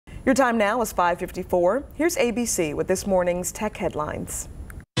Your time now is 5:54. Here's ABC with this morning's tech headlines.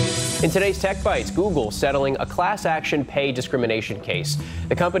 In today's Tech Bites, Google settling a class action pay discrimination case.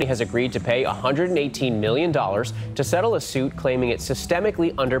 The company has agreed to pay $118 million to settle a suit claiming it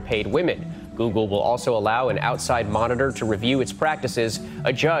systemically underpaid women. Google will also allow an outside monitor to review its practices.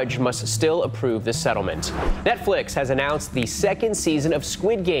 A judge must still approve the settlement. Netflix has announced the second season of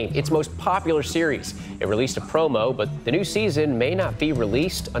Squid Game, its most popular series. It released a promo, but the new season may not be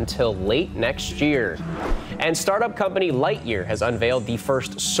released until late next year. And startup company Lightyear has unveiled the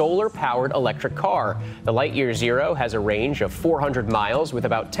first solar-powered electric car. The Lightyear Zero has a range of 400 miles, with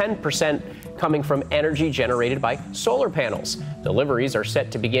about 10% coming from energy generated by solar panels. Deliveries are set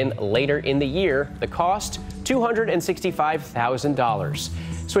to begin later in the year. The cost, $265,000.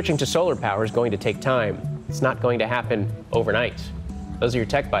 Switching to solar power is going to take time. It's not going to happen overnight. Those are your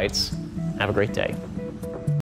Tech Bites. Have a great day.